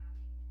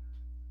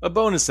A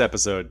bonus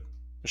episode,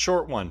 a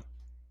short one,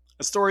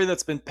 a story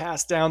that's been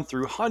passed down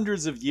through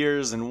hundreds of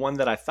years and one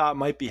that I thought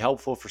might be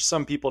helpful for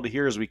some people to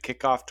hear as we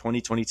kick off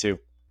 2022.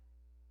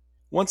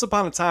 Once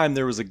upon a time,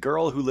 there was a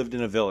girl who lived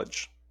in a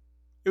village.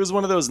 It was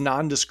one of those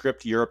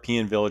nondescript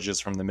European villages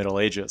from the Middle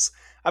Ages.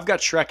 I've got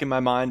Shrek in my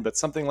mind, but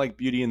something like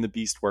Beauty and the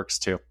Beast works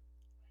too.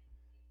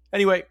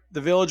 Anyway, the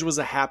village was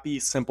a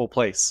happy, simple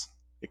place,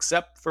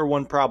 except for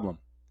one problem.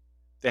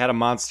 They had a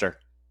monster.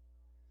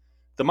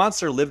 The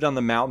monster lived on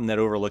the mountain that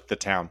overlooked the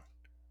town.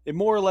 It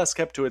more or less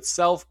kept to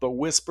itself, but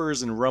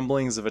whispers and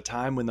rumblings of a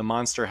time when the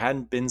monster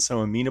hadn't been so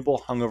amenable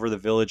hung over the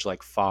village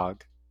like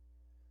fog.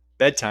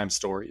 Bedtime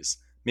stories,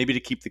 maybe to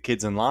keep the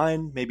kids in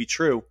line, maybe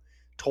true,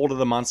 told of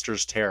the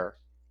monster's terror,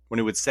 when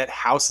it would set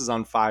houses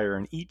on fire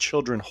and eat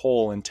children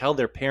whole and tell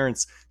their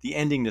parents the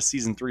ending to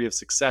season 3 of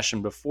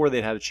Succession before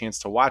they'd had a chance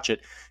to watch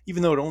it,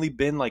 even though it had only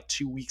been like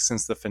 2 weeks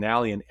since the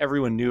finale and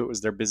everyone knew it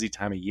was their busy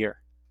time of year.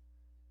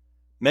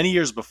 Many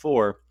years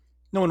before,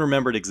 no one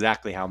remembered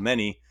exactly how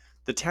many,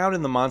 the town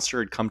and the monster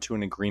had come to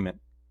an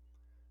agreement.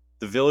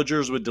 The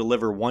villagers would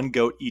deliver one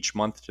goat each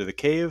month to the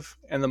cave,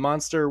 and the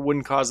monster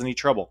wouldn't cause any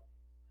trouble.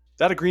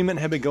 That agreement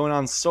had been going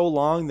on so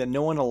long that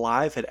no one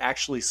alive had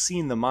actually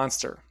seen the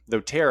monster, though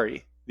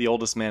Terry, the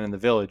oldest man in the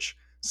village,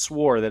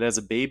 swore that as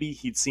a baby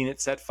he'd seen it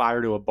set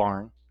fire to a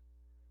barn.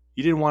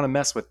 You didn't want to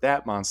mess with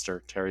that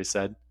monster, Terry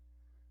said.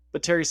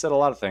 But Terry said a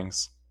lot of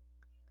things.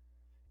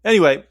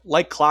 Anyway,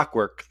 like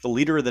clockwork, the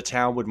leader of the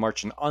town would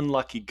march an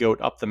unlucky goat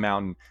up the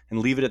mountain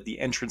and leave it at the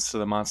entrance to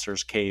the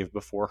monster's cave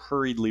before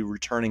hurriedly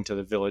returning to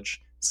the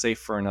village, safe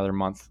for another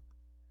month.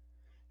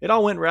 It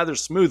all went rather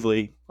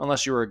smoothly,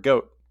 unless you were a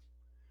goat.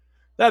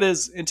 That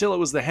is, until it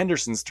was the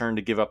Hendersons' turn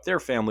to give up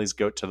their family's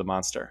goat to the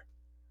monster.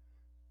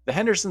 The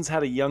Hendersons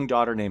had a young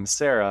daughter named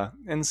Sarah,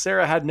 and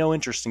Sarah had no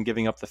interest in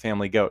giving up the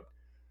family goat.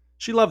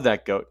 She loved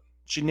that goat.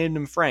 She named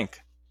him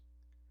Frank.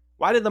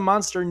 Why did the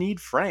monster need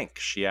Frank?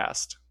 She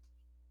asked.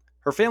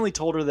 Her family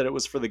told her that it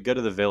was for the good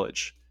of the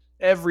village.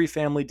 Every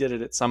family did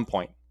it at some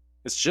point.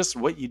 It's just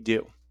what you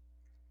do.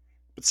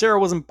 But Sarah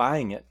wasn't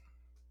buying it.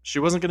 She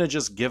wasn't going to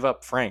just give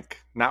up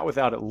Frank, not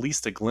without at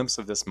least a glimpse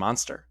of this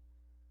monster.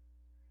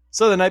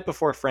 So the night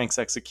before Frank's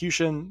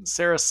execution,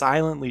 Sarah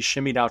silently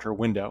shimmied out her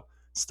window,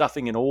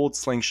 stuffing an old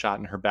slingshot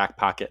in her back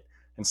pocket,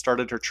 and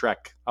started her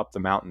trek up the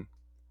mountain.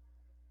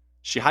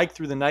 She hiked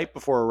through the night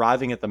before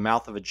arriving at the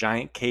mouth of a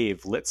giant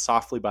cave lit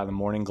softly by the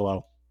morning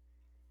glow.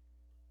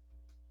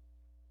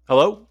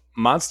 Hello,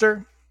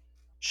 monster?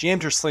 She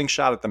aimed her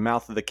slingshot at the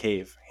mouth of the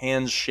cave,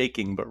 hands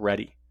shaking but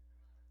ready.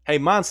 Hey,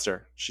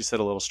 monster, she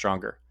said a little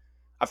stronger.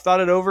 I've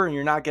thought it over and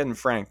you're not getting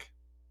Frank.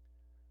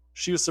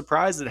 She was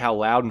surprised at how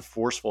loud and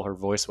forceful her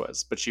voice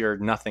was, but she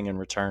heard nothing in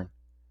return.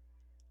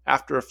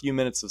 After a few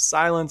minutes of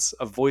silence,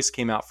 a voice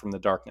came out from the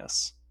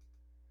darkness.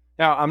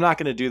 Now, I'm not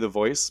going to do the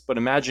voice, but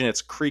imagine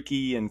it's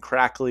creaky and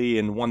crackly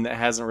and one that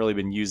hasn't really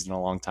been used in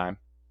a long time.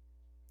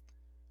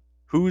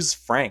 Who's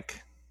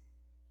Frank?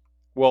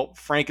 Well,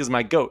 Frank is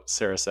my goat,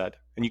 Sarah said,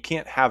 and you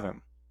can't have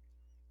him.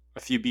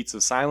 A few beats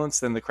of silence,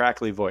 then the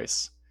crackly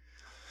voice.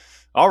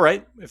 All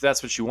right, if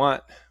that's what you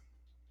want.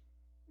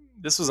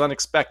 This was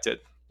unexpected,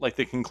 like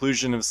the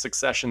conclusion of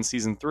Succession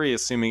Season 3,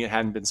 assuming it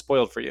hadn't been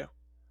spoiled for you.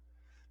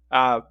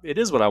 It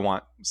is what I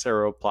want,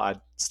 Sarah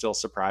replied, still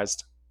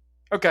surprised.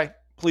 Okay,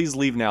 please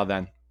leave now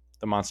then,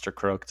 the monster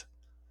croaked.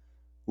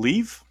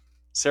 Leave?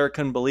 Sarah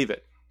couldn't believe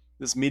it.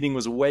 This meeting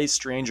was way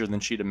stranger than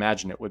she'd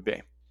imagined it would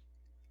be.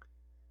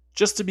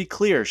 Just to be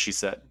clear, she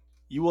said,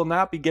 you will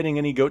not be getting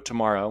any goat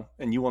tomorrow,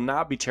 and you will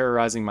not be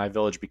terrorizing my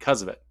village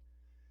because of it.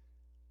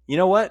 You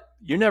know what?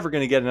 You're never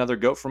going to get another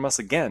goat from us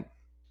again.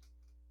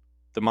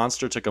 The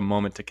monster took a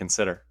moment to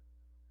consider.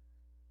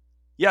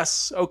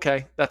 Yes,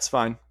 okay, that's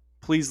fine.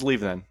 Please leave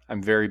then.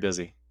 I'm very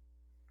busy.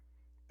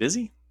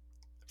 Busy?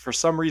 For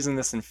some reason,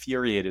 this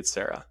infuriated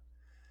Sarah.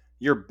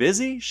 You're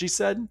busy? She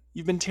said.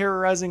 You've been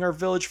terrorizing our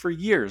village for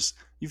years.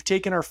 You've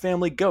taken our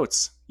family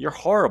goats. You're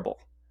horrible.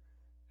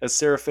 As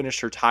Sarah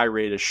finished her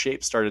tirade, a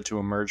shape started to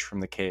emerge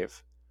from the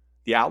cave.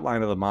 The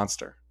outline of the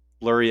monster,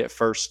 blurry at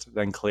first,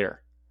 then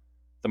clear.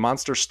 The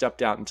monster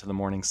stepped out into the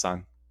morning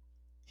sun.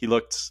 He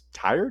looked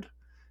tired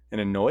and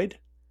annoyed.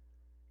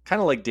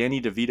 Kind of like Danny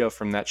DeVito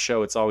from that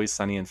show It's Always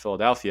Sunny in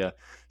Philadelphia.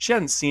 She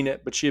hadn't seen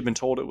it, but she had been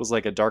told it was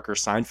like a darker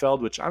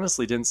Seinfeld, which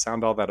honestly didn't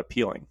sound all that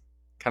appealing.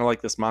 Kind of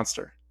like this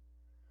monster.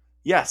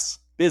 Yes,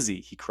 busy,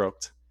 he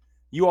croaked.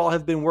 You all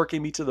have been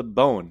working me to the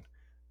bone.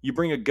 You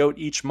bring a goat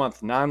each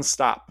month,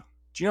 non-stop.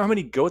 Do you know how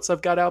many goats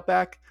I've got out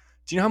back?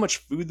 Do you know how much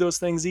food those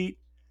things eat?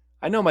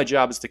 I know my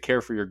job is to care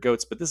for your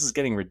goats, but this is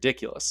getting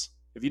ridiculous.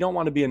 If you don't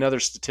want to be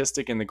another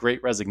statistic in the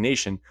Great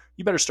Resignation,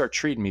 you better start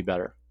treating me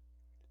better.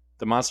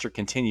 The monster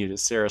continued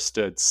as Sarah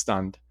stood,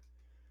 stunned.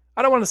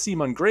 I don't want to seem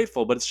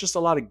ungrateful, but it's just a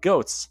lot of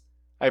goats.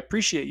 I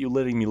appreciate you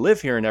letting me live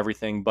here and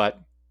everything, but...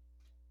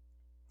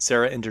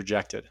 Sarah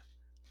interjected.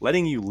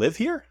 Letting you live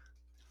here?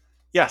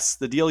 Yes,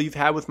 the deal you've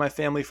had with my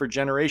family for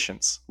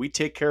generations. We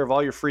take care of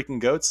all your freaking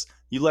goats.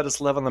 You let us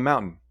live on the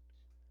mountain.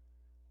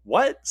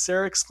 What?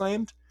 Sarah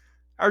exclaimed.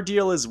 Our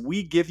deal is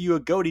we give you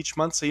a goat each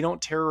month so you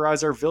don't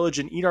terrorize our village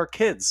and eat our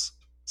kids.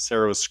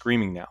 Sarah was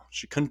screaming now.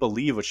 She couldn't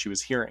believe what she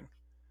was hearing.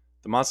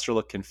 The monster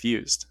looked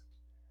confused.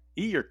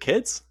 Eat your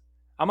kids?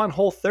 I'm on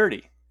hole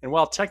 30, and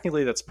while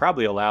technically that's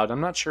probably allowed,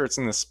 I'm not sure it's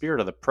in the spirit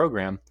of the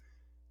program.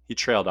 He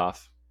trailed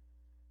off.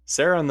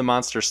 Sarah and the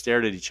monster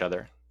stared at each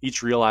other,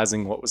 each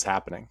realizing what was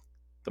happening.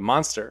 The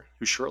monster,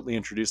 who shortly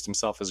introduced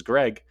himself as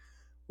Greg,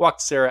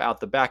 walked Sarah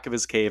out the back of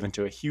his cave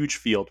into a huge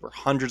field where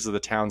hundreds of the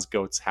town's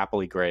goats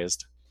happily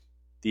grazed.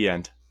 The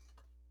end.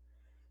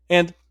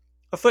 And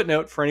a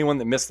footnote for anyone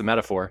that missed the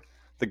metaphor: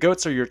 the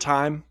goats are your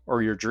time,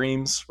 or your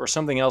dreams, or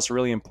something else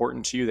really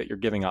important to you that you're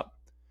giving up.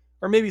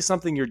 Or maybe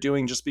something you're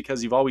doing just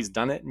because you've always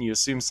done it and you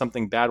assume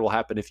something bad will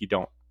happen if you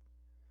don't.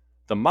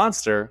 The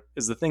monster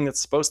is the thing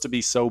that's supposed to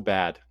be so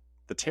bad,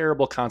 the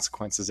terrible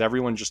consequences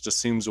everyone just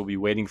assumes will be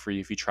waiting for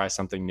you if you try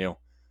something new.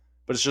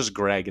 But it's just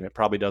Greg, and it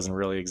probably doesn't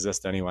really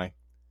exist anyway.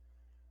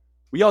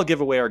 We all give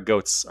away our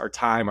goats, our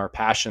time, our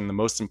passion, the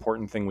most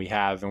important thing we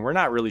have, and we're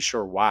not really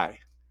sure why.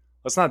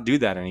 Let's not do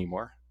that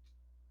anymore.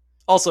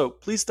 Also,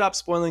 please stop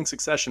spoiling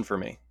Succession for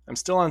me. I'm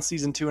still on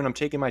season 2 and I'm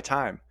taking my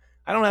time.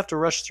 I don't have to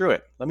rush through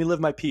it. Let me live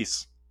my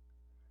peace.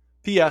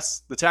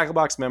 P.S. The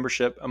Tacklebox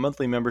membership, a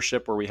monthly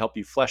membership where we help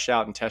you flesh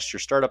out and test your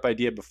startup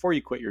idea before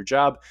you quit your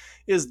job,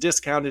 is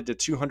discounted to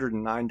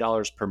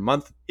 $209 per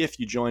month if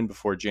you join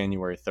before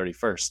January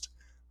 31st.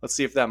 Let's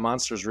see if that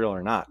monster's real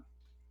or not.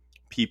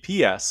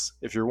 P.P.S.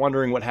 If you're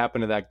wondering what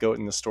happened to that goat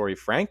in the story,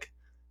 Frank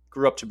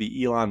grew up to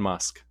be Elon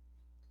Musk.